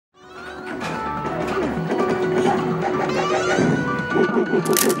Oh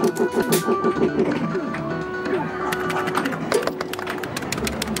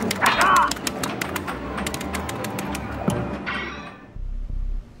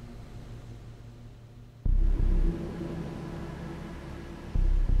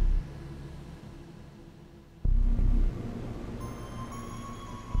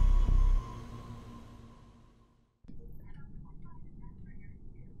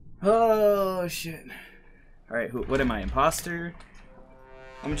shit. Alright, what am I? Imposter?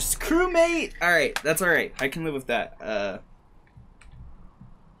 I'm just crewmate! Alright, that's alright. I can live with that. The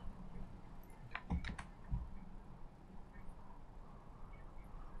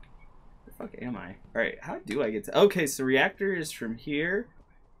fuck am I? Alright, how do I get to... Okay, so reactor is from here.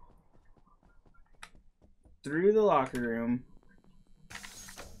 Through the locker room.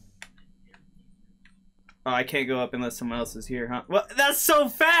 Oh, I can't go up unless someone else is here, huh? What? That's so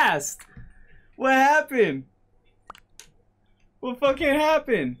fast! What happened? What fucking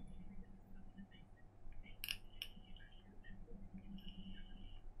happened?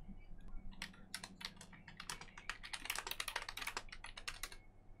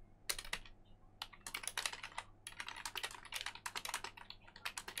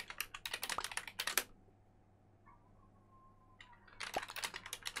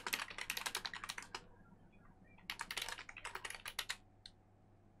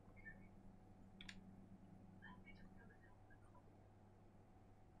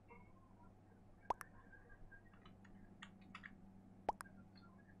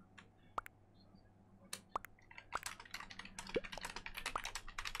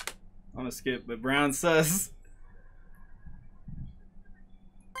 I'm gonna skip, but Brown sus.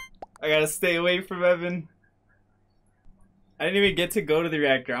 I gotta stay away from Evan. I didn't even get to go to the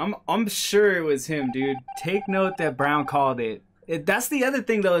reactor. I'm sure it was him, dude. Take note that Brown called it. That's the other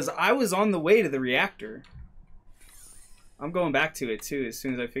thing though, is I was on the way to the reactor. I'm going back to it too as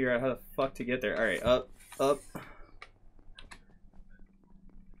soon as I figure out how the fuck to get there. Alright, up, up.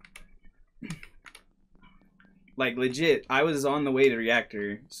 Like legit, I was on the way to the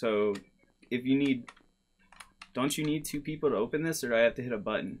reactor, so if you need... Don't you need 2 people to open this, or do I have to hit a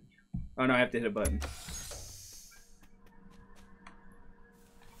button? Oh no, I have to hit a button.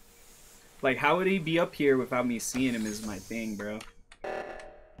 Like, how would he be up here without me seeing him is my thing, bro.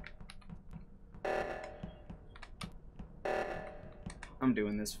 I'm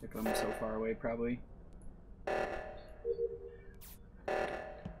doing this because I'm so far away, probably.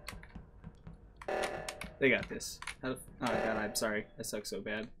 They got this. Oh god, I'm sorry. I suck so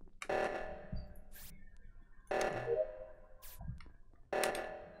bad.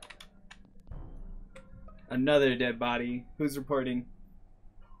 Another dead body. Who's reporting?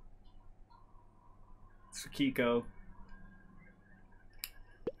 It's Kiko.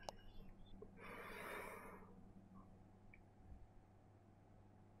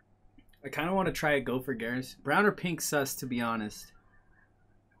 I kind of want to try a go for Garrus. Brown or pink sus, to be honest.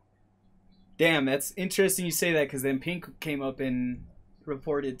 Damn, that's interesting you say that, because then pink came up and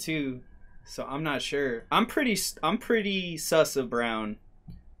reported too. So I'm not sure. I'm pretty sus of Brown,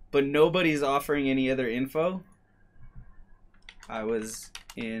 but nobody's offering any other info. I was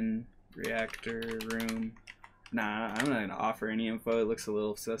in reactor room. Nah, I'm not gonna offer any info. It looks a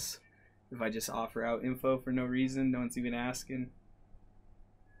little sus if I just offer out info for no reason. No one's even asking.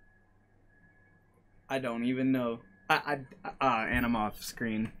 I don't even know. And I'm off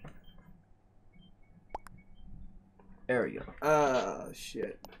screen. There we go. Oh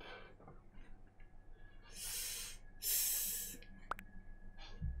shit.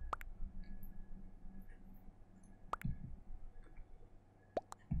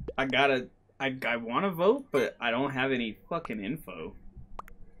 I want to vote, but I don't have any fucking info.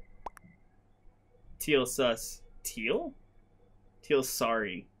 Teal sus. Teal? Teal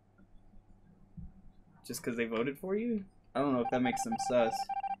sorry. Just because they voted for you? I don't know if that makes them sus.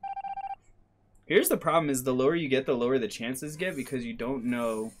 Here's the problem is the lower you get, the lower the chances get, because you don't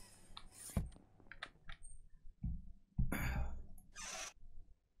know.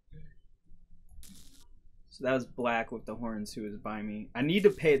 So that was Black with the horns who was by me. I need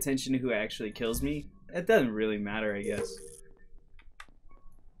to pay attention to who actually kills me. It doesn't really matter, I guess.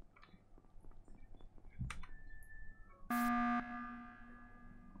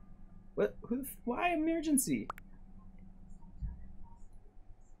 What? Who? Why emergency?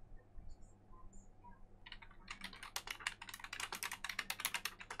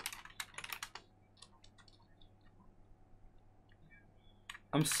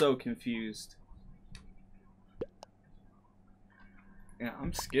 I'm so confused. Yeah,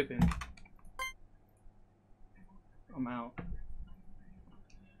 I'm skipping. I'm out.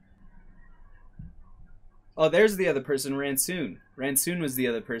 Oh, there's the other person, Ransoon. Ransoon was the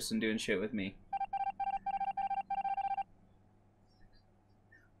other person doing shit with me.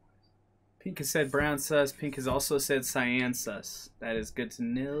 Pink has said brown sus. Pink has also said cyan sus. That is good to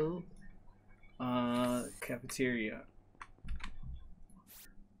know. Cafeteria.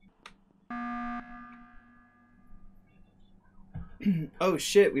 Oh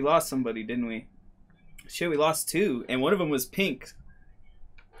shit, we lost somebody, didn't we? Shit, we lost two, and one of them was Pink.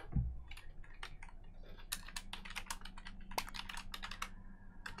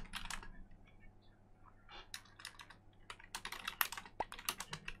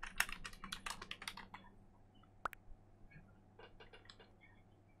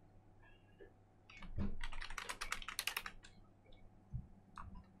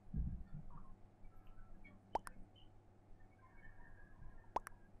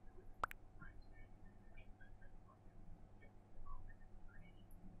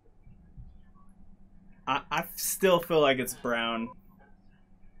 I still feel like it's brown.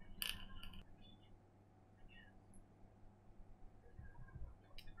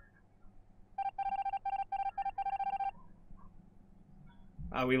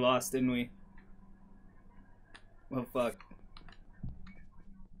 Ah, we lost, didn't we? Well, fuck.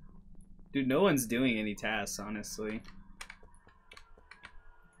 Dude, no one's doing any tasks, honestly.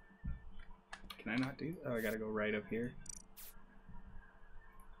 Can I not do? Oh, I gotta go right up here.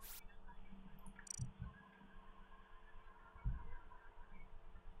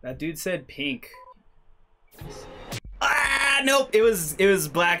 That dude said pink. Ah, nope. It was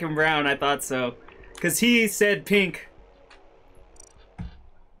black and brown. I thought so, cause he said pink.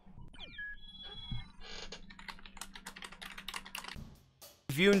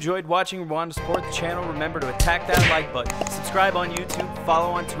 If you enjoyed watching or want to support the channel, remember to attack that like button, subscribe on YouTube, follow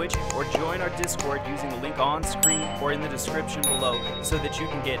on Twitch, or join our Discord using the link on screen or in the description below so that you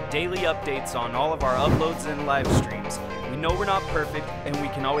can get daily updates on all of our uploads and live streams. We know we're not perfect and we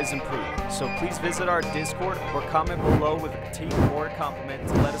can always improve, so please visit our Discord or comment below with a critique or a compliment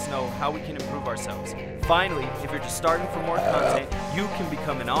to let us know how we can improve ourselves. Finally, if you're just starting for more content, you can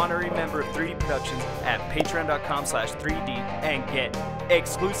become an honorary member of 3D Productions at patreon.com/3D and get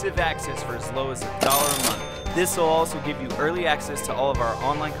exclusive access for as low as $1 a month. This will also give you early access to all of our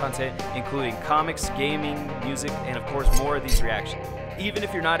online content, including comics, gaming, music, and of course more of these reactions. Even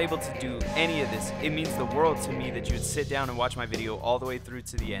if you're not able to do any of this, it means the world to me that you would sit down and watch my video all the way through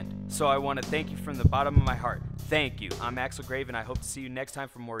to the end. So I want to thank you from the bottom of my heart. Thank you. I'm Axel Grave, and I hope to see you next time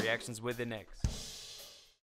for more reactions with the next.